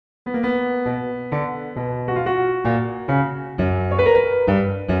Can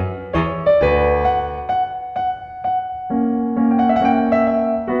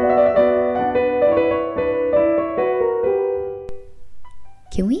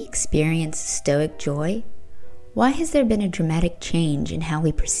we experience Stoic joy? Why has there been a dramatic change in how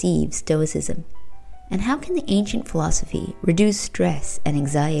we perceive Stoicism? And how can the ancient philosophy reduce stress and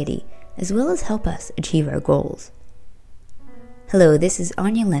anxiety, as well as help us achieve our goals? Hello, this is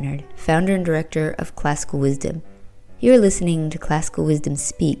Anya Leonard, founder and director of Classical Wisdom. You're listening to Classical Wisdom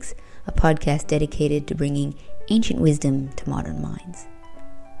Speaks, a podcast dedicated to bringing ancient wisdom to modern minds.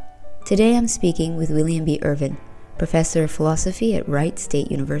 Today I'm speaking with William B. Irvine, professor of philosophy at Wright State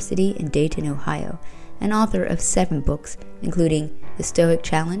University in Dayton, Ohio, and author of 7 books, including The Stoic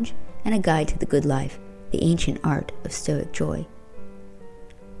Challenge and A Guide to the Good Life, The Ancient Art of Stoic Joy.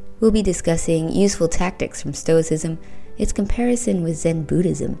 We'll be discussing useful tactics from Stoicism, its comparison with Zen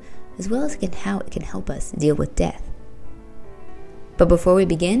Buddhism, as well as how it can help us deal with death. But before we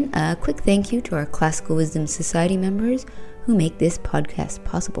begin, a quick thank you to our Classical Wisdom Society members who make this podcast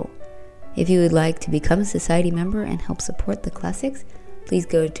possible. If you would like to become a society member and help support the classics, please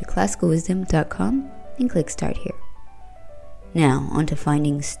go to classicalwisdom.com and click Start Here. Now, on to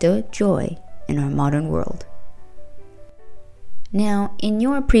finding Stoic joy in our modern world. Now, in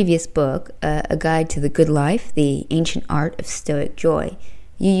your previous book, A Guide to the Good Life, The Ancient Art of Stoic Joy,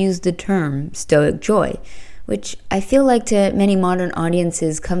 you used the term Stoic joy, which I feel like to many modern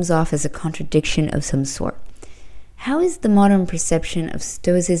audiences comes off as a contradiction of some sort. How is the modern perception of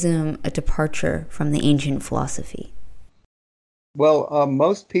Stoicism a departure from the ancient philosophy? Well,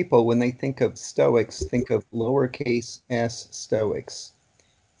 most people, when they think of Stoics, think of lowercase s Stoics.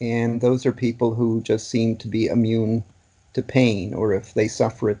 And those are people who just seem to be immune to pain, or if they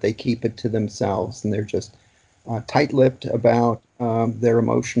suffer it, they keep it to themselves, and they're just tight-lipped about their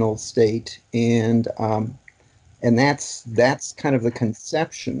emotional state. And that's kind of the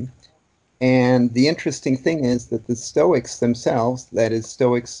conception. And the interesting thing is that the Stoics themselves, that is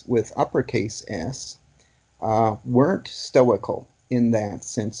Stoics with uppercase S, weren't stoical in that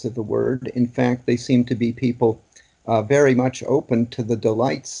sense of the word. In fact, they seemed to be people very much open to the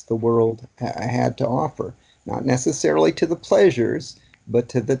delights the world had to offer. Not necessarily to the pleasures, but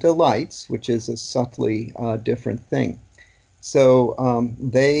to the delights, which is a subtly different thing. So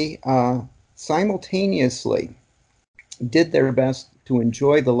they simultaneously did their best to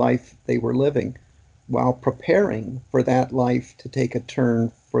enjoy the life they were living while preparing for that life to take a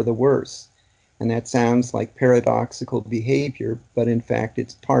turn for the worse. And that sounds like paradoxical behavior, but in fact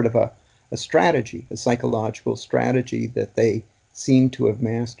it's part of a strategy, a psychological strategy that they seem to have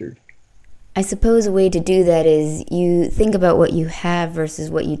mastered. I suppose a way to do that is you think about what you have versus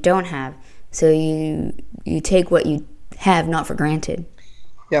what you don't have. So you take what you have not for granted.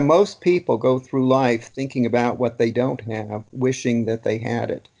 Yeah, most people go through life thinking about what they don't have, wishing that they had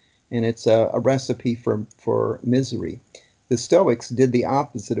it. And it's a recipe for misery. The Stoics did the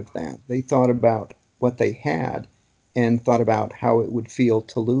opposite of that. They thought about what they had and thought about how it would feel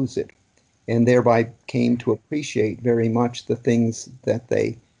to lose it, and thereby came to appreciate very much the things that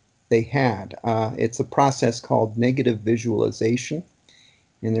they had. It's a process called negative visualization,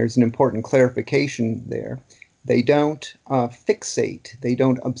 and there's an important clarification there. They don't fixate, they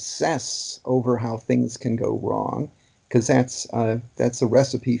don't obsess over how things can go wrong, because that's a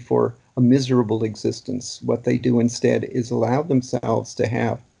recipe for a miserable existence. What they do instead is allow themselves to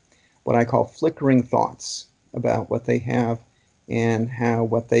have what I call flickering thoughts about what they have and how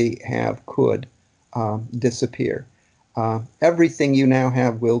what they have could disappear. Everything you now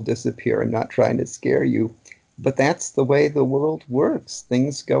have will disappear. I'm not trying to scare you, but that's the way the world works.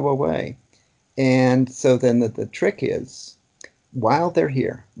 Things go away. And so then the trick is, while they're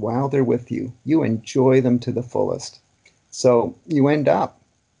here, while they're with you, you enjoy them to the fullest. So you end up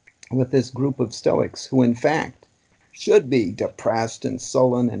with this group of Stoics who, in fact, should be depressed and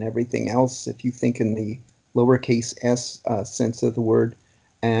sullen and everything else, if you think in the lowercase s sense of the word.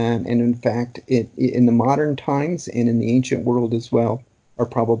 And in fact, in the modern times and in the ancient world as well, are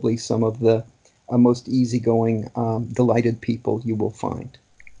probably some of the most easygoing, delighted people you will find.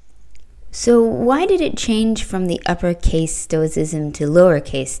 So why did it change from the uppercase Stoicism to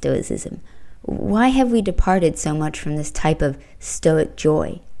lowercase Stoicism? Why have we departed so much from this type of Stoic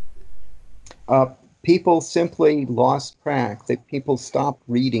joy? People simply lost track. People stopped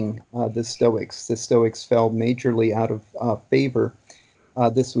reading the Stoics. The Stoics fell majorly out of favor.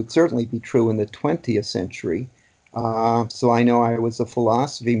 This would certainly be true in the 20th century. So I know I was a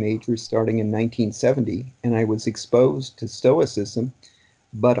philosophy major starting in 1970, and I was exposed to Stoicism,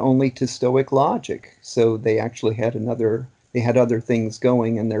 but only to Stoic logic. So they actually had another they had other things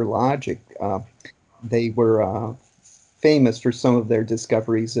going in their logic. They were famous for some of their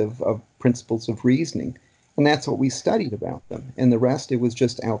discoveries of principles of reasoning. And that's what we studied about them. And the rest, it was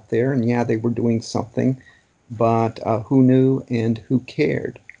just out there. And yeah, they were doing something, but who knew and who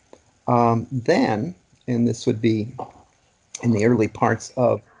cared? Then, and this would be in the early parts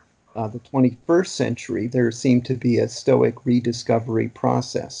of the 21st century, there seemed to be a Stoic rediscovery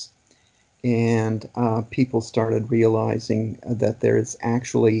process. And people started realizing that there is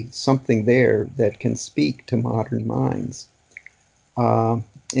actually something there that can speak to modern minds.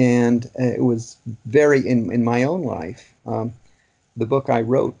 And it was very, in my own life, the book I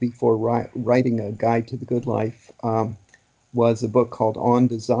wrote before writing A Guide to the Good Life was a book called On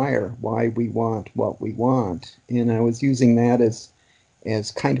Desire, Why We Want What We Want. And I was using that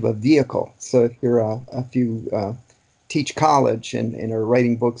as kind of a vehicle. So if you teach college and are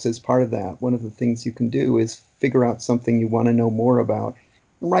writing books as part of that, one of the things you can do is figure out something you want to know more about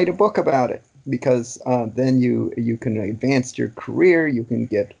and write a book about it, because then you can advance your career, you can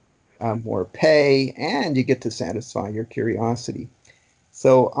get more pay, and you get to satisfy your curiosity.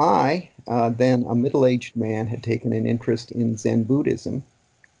 So I, then a middle-aged man, had taken an interest in Zen Buddhism,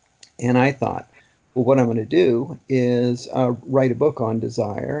 and I thought, well, what I'm going to do is write a book on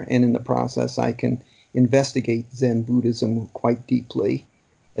desire, and in the process I can investigate Zen Buddhism quite deeply.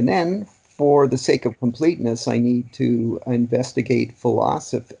 And then, for the sake of completeness, I need to investigate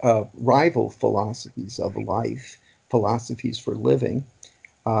rival philosophies of life, philosophies for living.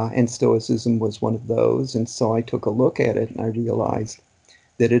 And Stoicism was one of those. And so I took a look at it and I realized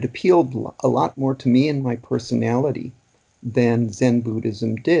that it appealed a lot more to me and my personality than Zen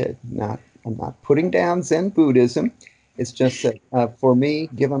Buddhism did. I'm not putting down Zen Buddhism. It's just that for me,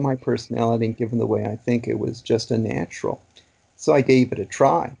 given my personality and given the way I think, it was just a natural. So I gave it a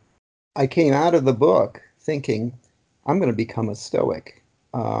try. I came out of the book thinking, I'm going to become a Stoic.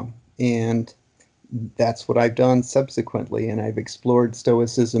 And that's what I've done subsequently. And I've explored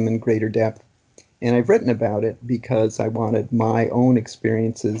Stoicism in greater depth. And I've written about it because I wanted my own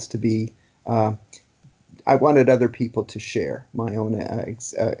experiences to be, I wanted other people to share my own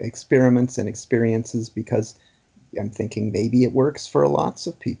experiments and experiences, because I'm thinking maybe it works for lots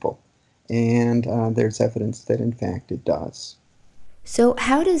of people. And there's evidence that, in fact, it does. So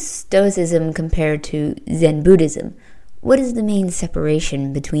how does Stoicism compare to Zen Buddhism? What is the main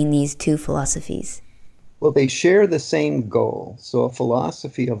separation between these two philosophies? Well, they share the same goal. So a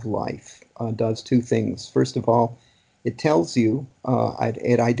philosophy of life does two things. First of all, it tells you,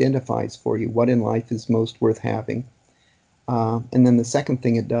 it identifies for you what in life is most worth having. And then the second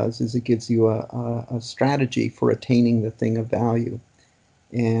thing it does is it gives you a strategy for attaining the thing of value.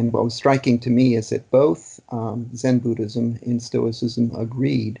 And what was striking to me is that both Zen Buddhism and Stoicism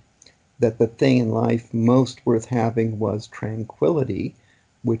agreed that the thing in life most worth having was tranquility,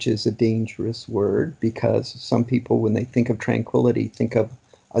 which is a dangerous word, because some people, when they think of tranquility, think of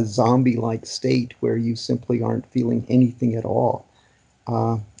a zombie-like state where you simply aren't feeling anything at all.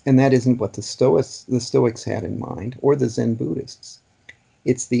 And that isn't what the Stoics had in mind, or the Zen Buddhists.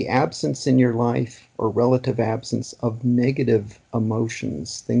 It's the absence in your life, or relative absence, of negative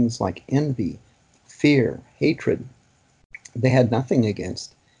emotions, things like envy, fear, hatred. They had nothing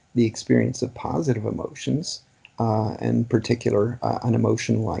against the experience of positive emotions, in particular an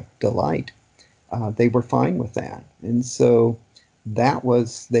emotion like delight. They were fine with that. And so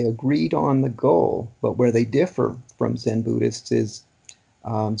they agreed on the goal, but where they differ from Zen Buddhists is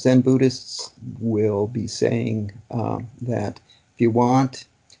Zen Buddhists will be saying that if you want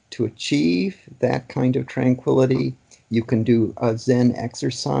to achieve that kind of tranquility, you can do Zen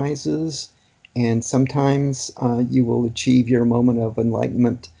exercises, and sometimes you will achieve your moment of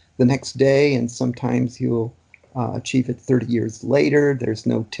enlightenment the next day, and sometimes you'll achieve it 30 years later. There's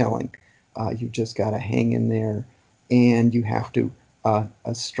no telling. You've just got to hang in there, and you have to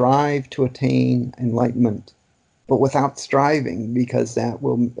strive to attain enlightenment, but without striving, because that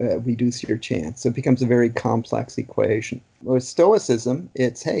will reduce your chance. So it becomes a very complex equation. With Stoicism,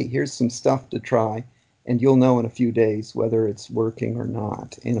 it's, hey, here's some stuff to try, and you'll know in a few days whether it's working or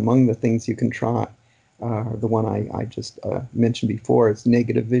not. And among the things you can try, the one I just mentioned before, is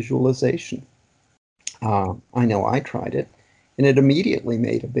negative visualization. I know I tried it, and it immediately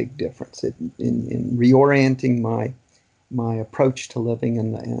made a big difference in reorienting my approach to living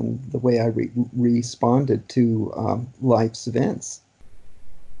and the way I responded to life's events.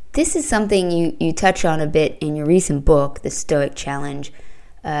 This is something you touch on a bit in your recent book, The Stoic Challenge.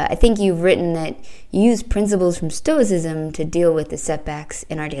 I think you've written that you use principles from Stoicism to deal with the setbacks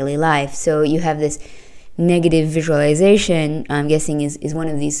in our daily life. So you have this negative visualization, I'm guessing, is one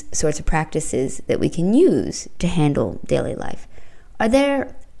of these sorts of practices that we can use to handle daily life. Are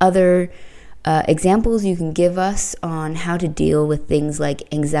there other examples you can give us on how to deal with things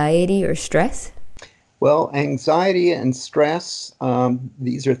like anxiety or stress? Well, anxiety and stress,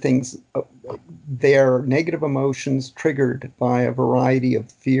 these are things, they are negative emotions triggered by a variety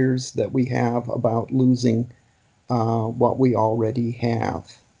of fears that we have about losing what we already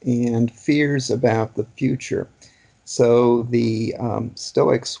have, and fears about the future. So the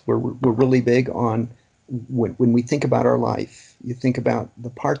Stoics were really big on when we think about our life, you think about the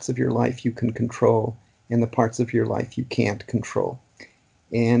parts of your life you can control and the parts of your life you can't control.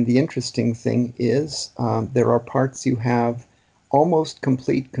 And the interesting thing is there are parts you have almost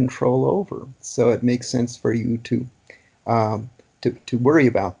complete control over. So it makes sense for you to worry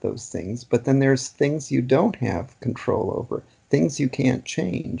about those things. But then there's things you don't have control over, things you can't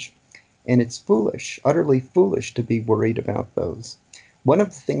change. And it's foolish, utterly foolish to be worried about those. One of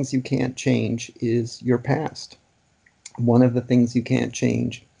the things you can't change is your past. One of the things you can't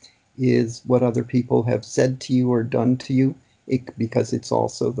change is what other people have said to you or done to you, because it's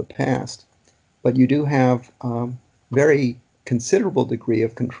also the past. But you do have very considerable degree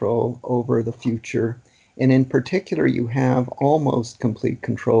of control over the future. And in particular, you have almost complete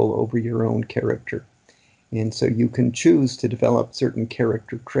control over your own character. And so you can choose to develop certain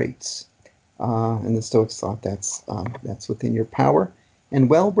character traits. And the Stoics thought that's within your power and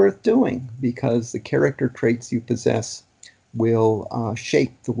well worth doing, because the character traits you possess will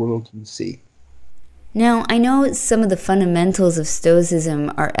shape the world you see. Now, I know some of the fundamentals of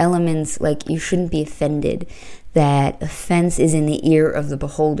Stoicism are elements like you shouldn't be offended, that offense is in the ear of the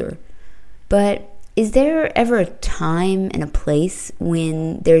beholder. But is there ever a time and a place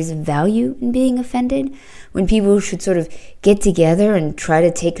when there's value in being offended? When people should sort of get together and try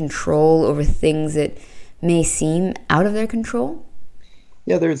to take control over things that may seem out of their control?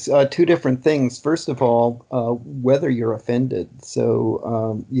 Yeah, there's two different things. First of all, whether you're offended.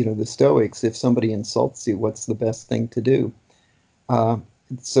 So, the Stoics, if somebody insults you, what's the best thing to do?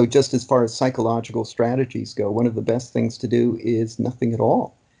 So just as far as psychological strategies go, one of the best things to do is nothing at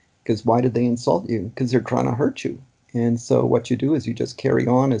all. Because why did they insult you? Because they're trying to hurt you. And so what you do is you just carry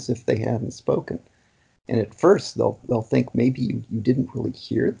on as if they hadn't spoken. And at first, they'll think maybe you didn't really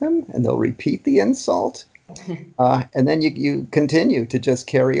hear them, and they'll repeat the insult. And then you continue to just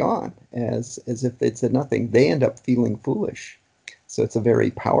carry on as if it's a nothing. They end up feeling foolish. So it's a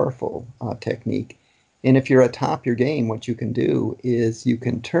very powerful technique. And if you're atop your game, what you can do is you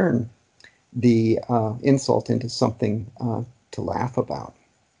can turn the insult into something to laugh about.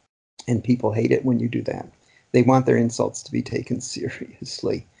 And people hate it when you do that. They want their insults to be taken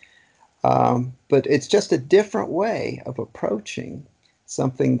seriously. But it's just a different way of approaching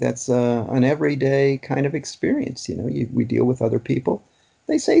something that's an everyday kind of experience. We deal with other people.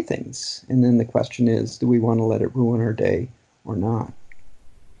 They say things. And then the question is, do we want to let it ruin our day or not?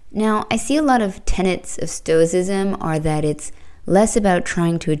 Now, I see a lot of tenets of Stoicism are that it's less about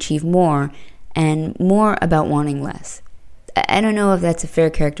trying to achieve more and more about wanting less. I don't know if that's a fair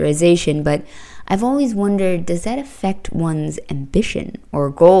characterization, but I've always wondered, does that affect one's ambition or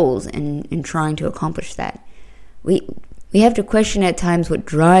goals in trying to accomplish that? We have to question at times what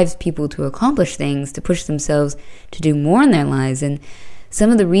drives people to accomplish things, to push themselves to do more in their lives. And some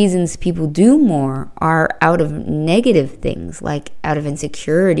of the reasons people do more are out of negative things, like out of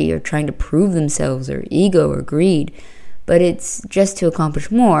insecurity or trying to prove themselves or ego or greed. But it's just to accomplish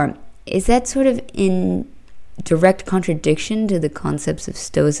more. Is that sort of in direct contradiction to the concepts of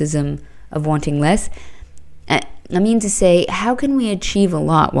Stoicism of wanting less? I mean to say, how can we achieve a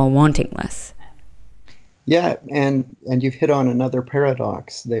lot while wanting less? Yeah, and you've hit on another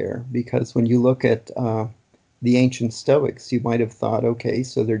paradox there, because when you look at the ancient Stoics, you might have thought, okay,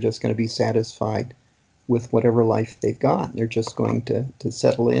 so they're just going to be satisfied with whatever life they've got. They're just going to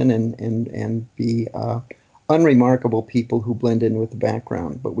settle in and be unremarkable people who blend in with the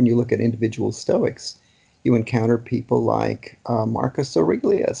background. But when you look at individual Stoics, you encounter people like Marcus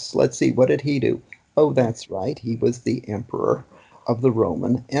Aurelius. Let's see, what did he do? Oh, that's right, he was the emperor of the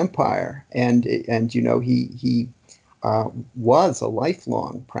Roman Empire, and he was a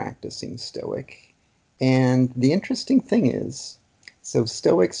lifelong practicing Stoic. And the interesting thing is, so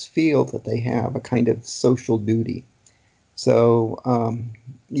Stoics feel that they have a kind of social duty. So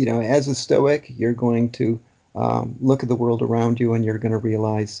as a Stoic, you're going to look at the world around you, and you're going to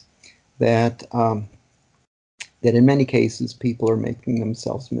realize that in many cases people are making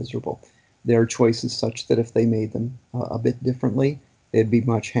themselves miserable. There are choices such that if they made them a bit differently, they'd be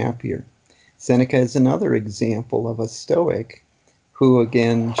much happier. Seneca is another example of a Stoic who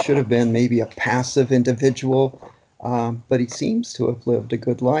again should have been maybe a passive individual, but he seems to have lived a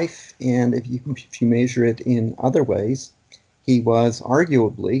good life. And if you measure it in other ways, he was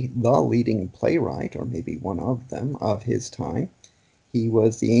arguably the leading playwright, or maybe one of them, of his time. He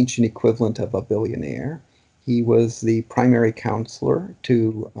was the ancient equivalent of a billionaire. He was the primary counselor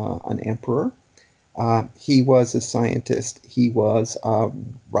to an emperor. He was a scientist. He was a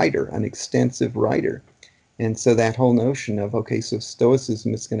writer, an extensive writer. And so that whole notion of, okay, so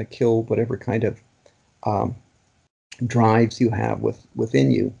Stoicism is going to kill whatever kind of drives you have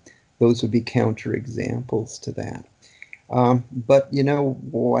within you, those would be counterexamples to that. But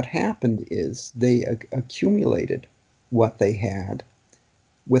what happened is they accumulated what they had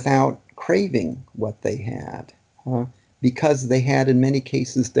without craving what they had, because they had, in many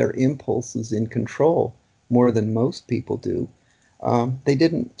cases, their impulses in control more than most people do. They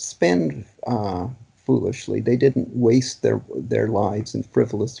didn't spend foolishly. They didn't waste their lives in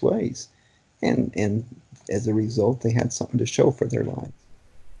frivolous ways. And as a result, they had something to show for their lives.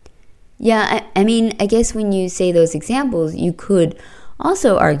 Yeah, I mean, I guess when you say those examples, you could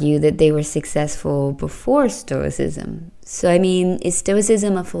also argue that they were successful before Stoicism. So, I mean, is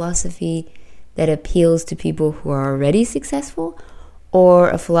Stoicism a philosophy that appeals to people who are already successful, or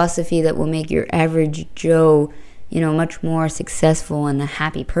a philosophy that will make your average Joe, much more successful and a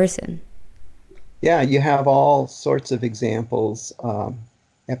happy person? Yeah, you have all sorts of examples.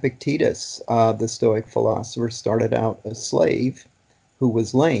 Epictetus, the Stoic philosopher, started out a slave who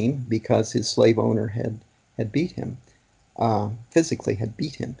was lame because his slave owner had beat him, physically had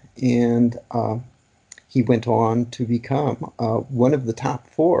beat him. And he went on to become one of the top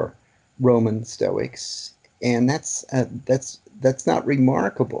 4 Roman Stoics. And that's not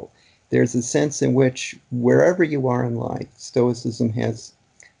remarkable. There's a sense in which wherever you are in life, Stoicism has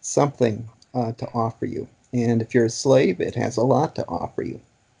something to offer you. And if you're a slave, it has a lot to offer you,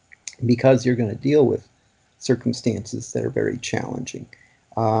 because you're going to deal with circumstances that are very challenging.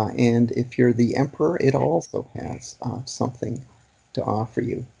 And if you're the emperor, it also has something to offer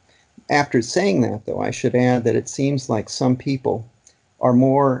you. After saying that, though, I should add that it seems like some people are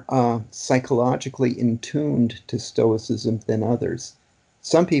more psychologically in tuned to Stoicism than others.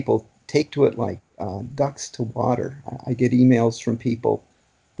 Some people take to it like ducks to water. I get emails from people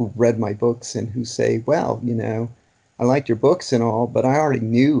who've read my books and who say, well, I liked your books and all, but I already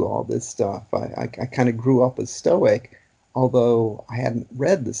knew all this stuff. I kind of grew up a Stoic, although I hadn't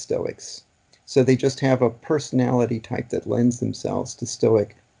read the Stoics. So they just have a personality type that lends themselves to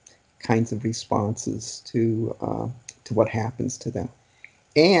Stoic kinds of responses to what happens to them.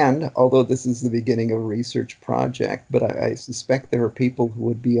 And although this is the beginning of a research project, but I suspect there are people who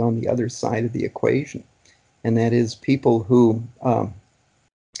would be on the other side of the equation, and that is people who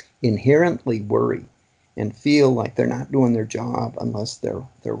inherently worry and feel like they're not doing their job unless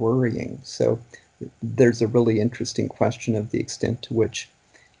they're worrying. So there's a really interesting question of the extent to which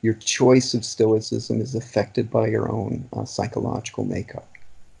your choice of Stoicism is affected by your own psychological makeup.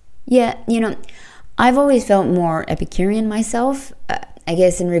 Yeah, I've always felt more Epicurean myself, I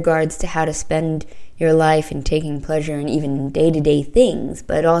guess in regards to how to spend your life and taking pleasure in even day-to-day things,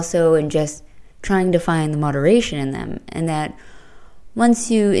 but also in just trying to find the moderation in them, and that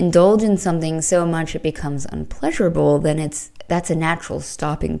once you indulge in something so much it becomes unpleasurable, then that's a natural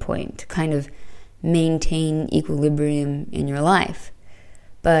stopping point to kind of maintain equilibrium in your life.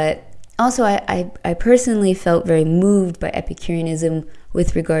 But also, I personally felt very moved by Epicureanism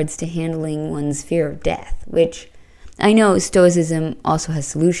with regards to handling one's fear of death, which I know Stoicism also has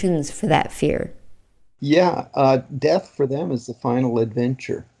solutions for that fear. Yeah, death for them is the final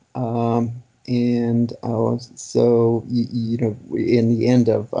adventure. And so, in the end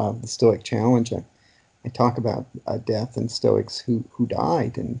of the Stoic Challenge, I talk about death and Stoics who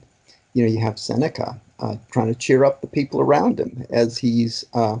died. And, you have Seneca trying to cheer up the people around him as he's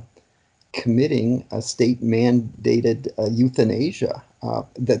committing a state-mandated euthanasia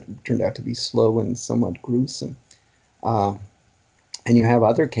that turned out to be slow and somewhat gruesome. And you have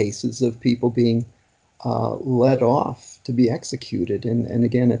other cases of people being led off to be executed. And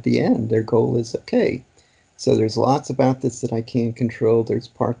again, at the end, their goal is, okay, so there's lots about this that I can't control. There's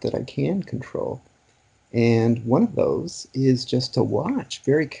part that I can control. And one of those is just to watch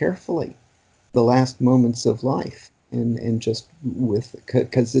very carefully the last moments of life and just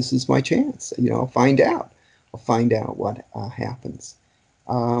because this is my chance. I'll find out what happens.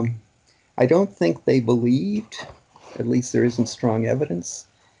 I don't think they believed, at least there isn't strong evidence,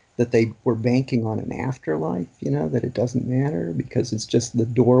 that they were banking on an afterlife, that it doesn't matter because it's just the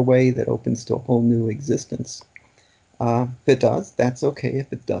doorway that opens to a whole new existence. If it does, that's okay.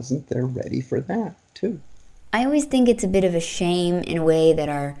 If it doesn't, they're ready for that too. I always think it's a bit of a shame in a way that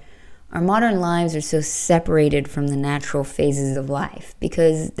our modern lives are so separated from the natural phases of life,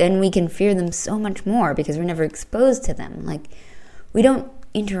 because then we can fear them so much more because we're never exposed to them. Like, we don't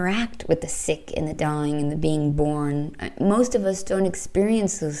interact with the sick and the dying and the being born. Most of us don't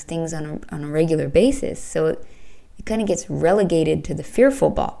experience those things on a regular basis, so it kind of gets relegated to the fearful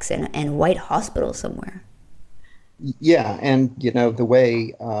box and a white hospital somewhere. Yeah, and the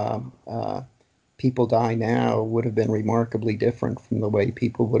way people die now would have been remarkably different from the way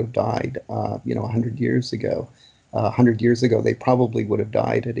people would have died, 100 years ago. 100 years ago, they probably would have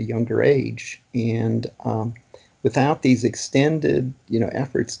died at a younger age, and without these extended,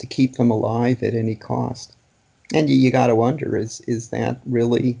 efforts to keep them alive at any cost. And you got to wonder, is that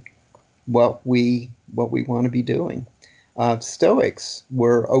really what we want to be doing? Stoics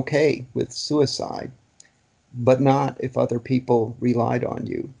were okay with suicide, but not if other people relied on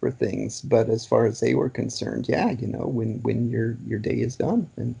you for things. But as far as they were concerned, yeah, when your day is done,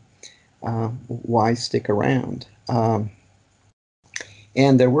 then why stick around?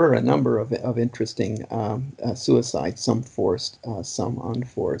 And there were a number of interesting suicides, some forced, some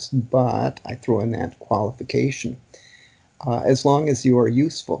unforced. But I throw in that qualification. As long as you are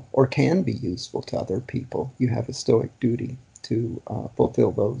useful or can be useful to other people, you have a Stoic duty to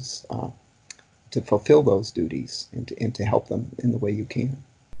fulfill those duties and to help them in the way you can.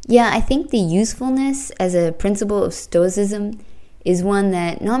 Yeah, I think the usefulness as a principle of Stoicism is one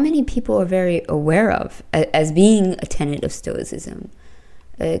that not many people are very aware of as being a tenet of Stoicism.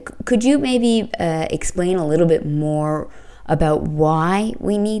 Could you maybe explain a little bit more about why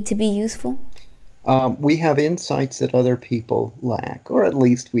we need to be useful? We have insights that other people lack, or at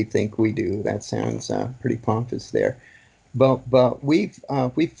least we think we do. That sounds pretty pompous there. But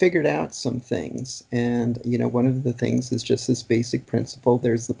we've figured out some things, and one of the things is just this basic principle.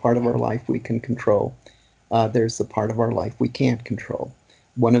 There's the part of our life we can control. There's the part of our life we can't control.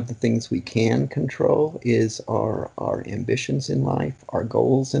 One of the things we can control is our ambitions in life, our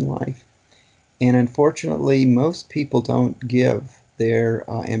goals in life. And unfortunately, most people don't give their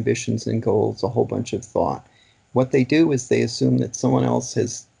ambitions and goals a whole bunch of thought. What they do is they assume that someone else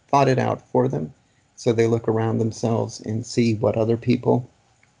has thought it out for them. So they look around themselves and see what other people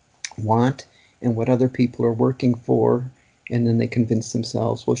want and what other people are working for. And then they convince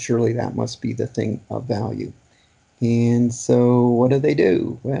themselves, well, surely that must be the thing of value. And so what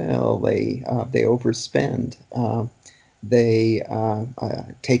do? Well, they overspend. They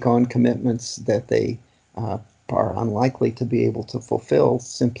take on commitments that they are unlikely to be able to fulfill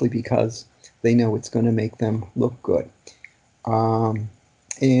simply because they know it's going to make them look good. And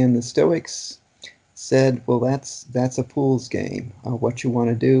the Stoics said, well, that's a fool's game. What you want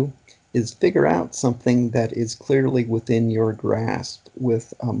to do is figure out something that is clearly within your grasp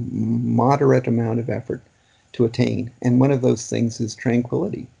with a moderate amount of effort to attain. And one of those things is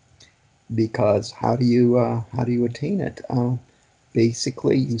tranquility. Because how do you attain it?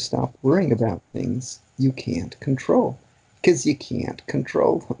 Basically, you stop worrying about things you can't control, because you can't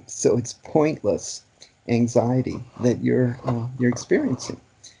control them. So it's pointless anxiety that you're experiencing.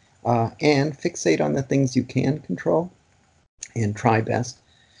 And fixate on the things you can control, and try best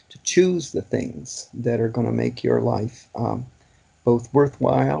to choose the things that are going to make your life both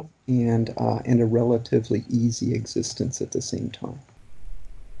worthwhile and a relatively easy existence at the same time.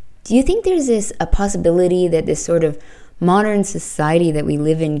 Do you think there's a possibility that this sort of modern society that we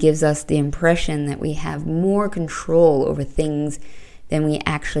live in gives us the impression that we have more control over things than we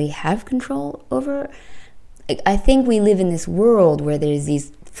actually have control over? I think we live in this world where there's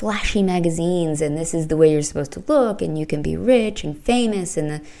these flashy magazines, and this is the way you're supposed to look, and you can be rich and famous,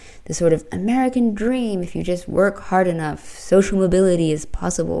 and the sort of American dream, if you just work hard enough, social mobility is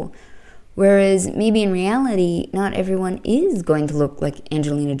possible. Whereas maybe in reality, not everyone is going to look like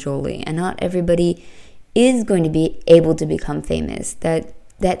Angelina Jolie, and not everybody is going to be able to become famous.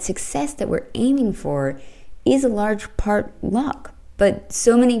 That success that we're aiming for is a large part luck. But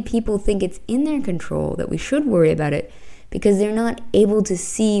so many people think it's in their control that we should worry about it because they're not able to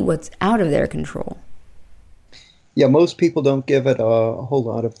see what's out of their control. Yeah, most people don't give it a whole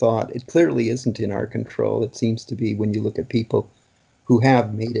lot of thought. It clearly isn't in our control. It seems to be, when you look at people who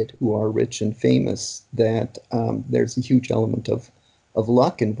have made it, who are rich and famous, that there's a huge element of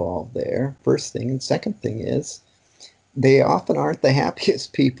luck involved there, first thing. And second thing is, they often aren't the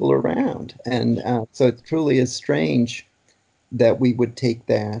happiest people around. And so it truly is strange that we would take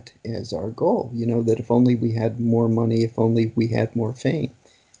that as our goal. That if only we had more money, if only we had more fame,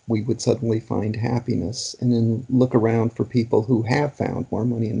 we would suddenly find happiness. And then look around for people who have found more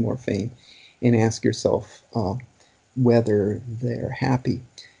money and more fame and ask yourself whether they're happy.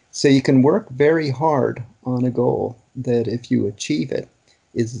 So you can work very hard on a goal that, if you achieve it,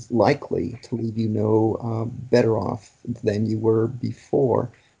 is likely to leave you no better off than you were before.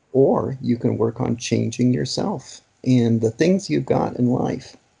 Or you can work on changing yourself and the things you've got in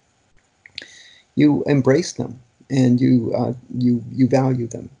life. You embrace them and you value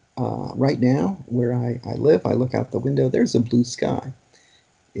them. Right now, where I live, I look out the window. There's a blue sky.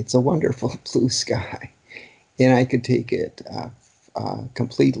 It's a wonderful blue sky, and I could take it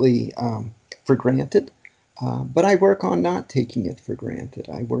completely for granted. But I work on not taking it for granted.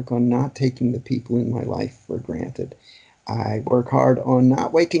 I work on not taking the people in my life for granted. I work hard on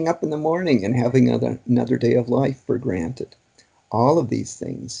not waking up in the morning and having another day of life for granted. All of these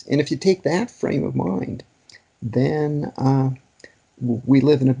things. And if you take that frame of mind, then we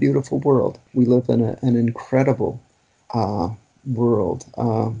live in a beautiful world. We live in an incredible world.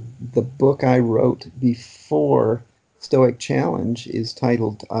 The book I wrote before Stoic Challenge is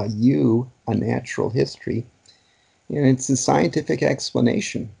titled You, A Natural History. And it's a scientific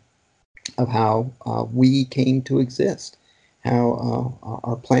explanation of how we came to exist, how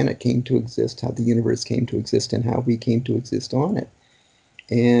our planet came to exist, how the universe came to exist, and how we came to exist on it.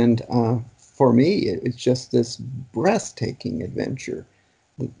 And for me, it's just this breathtaking adventure.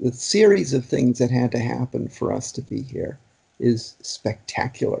 The series of things that had to happen for us to be here is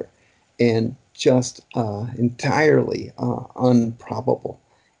spectacular and just entirely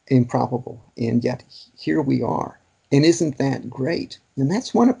improbable. And yet here we are. And isn't that great? And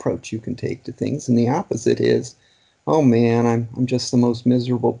that's one approach you can take to things. And the opposite is, oh man, I'm just the most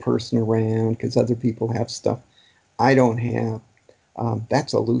miserable person around because other people have stuff I don't have.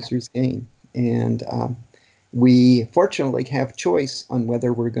 That's a loser's game. And we fortunately have choice on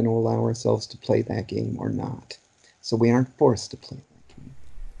whether we're going to allow ourselves to play that game or not. So we aren't forced to play that game.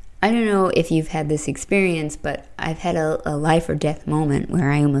 I don't know if you've had this experience, but I've had a life or death moment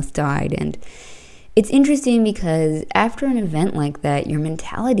where I almost died. And it's interesting because after an event like that, your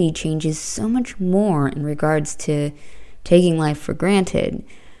mentality changes so much more in regards to taking life for granted.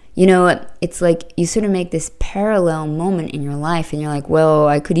 You know, it's like you sort of make this parallel moment in your life and you're like, well,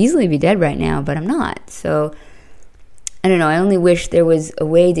 I could easily be dead right now, but I'm not. So, I don't know, I only wish there was a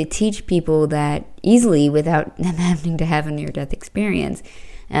way to teach people that easily without them having to have a near-death experience.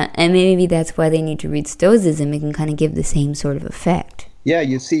 And maybe that's why they need to read Stoicism. It can kind of give the same sort of effect. Yeah,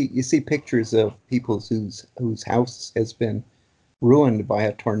 you see pictures of people whose house has been ruined by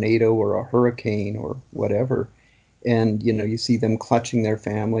a tornado or a hurricane or whatever. And, you know, you see them clutching their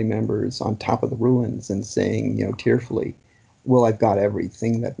family members on top of the ruins and saying, you know, tearfully, well, I've got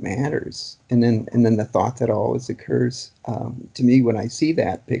everything that matters. And then the thought that always occurs to me when I see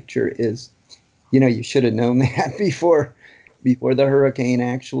that picture is, you know, you should have known that before the hurricane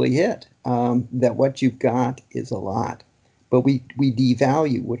actually hit, that what you've got is a lot. But we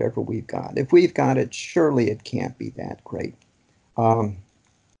devalue whatever we've got. If we've got it, surely it can't be that great. And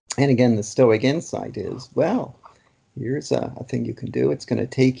again, the Stoic insight is, well, here's a thing you can do. It's going to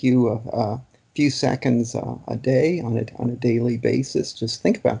take you a few seconds a day on a daily basis. Just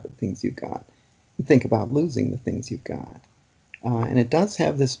think about the things you've got. And think about losing the things you've got. And it does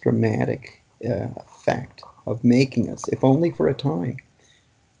have this dramatic effect of making us, if only for a time,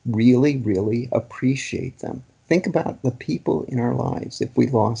 really, really appreciate them. Think about the people in our lives if we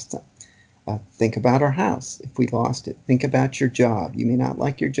lost them. Think about our house if we lost it. Think about your job. You may not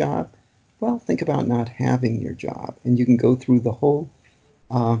like your job. Well, think about not having your job. And you can go through the whole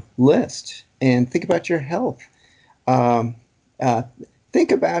list. And think about your health.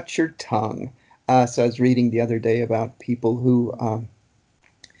 Think about your tongue. So I was reading the other day about people who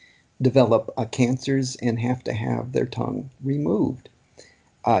develop cancers and have to have their tongue removed.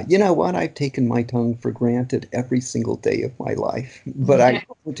 You know what? I've taken my tongue for granted every single day of my life, but I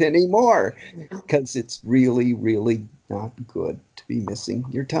don't anymore because it's really, really not good to be missing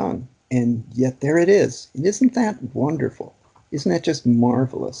your tongue. And yet there it is. And isn't that wonderful? Isn't that just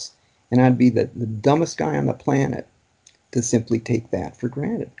marvelous? And I'd be the dumbest guy on the planet to simply take that for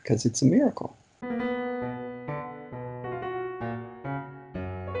granted because it's a miracle.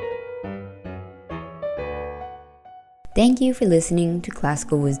 Thank you for listening to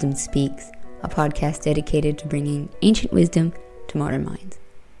Classical Wisdom Speaks, a podcast dedicated to bringing ancient wisdom to modern minds.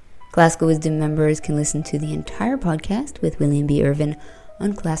 Classical Wisdom members can listen to the entire podcast with William B. Irvine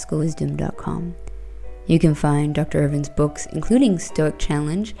on classicalwisdom.com. You can find Dr. Irvine's books, including Stoic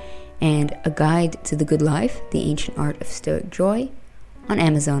Challenge and A Guide to the Good Life, The Ancient Art of Stoic Joy, on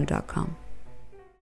Amazon.com.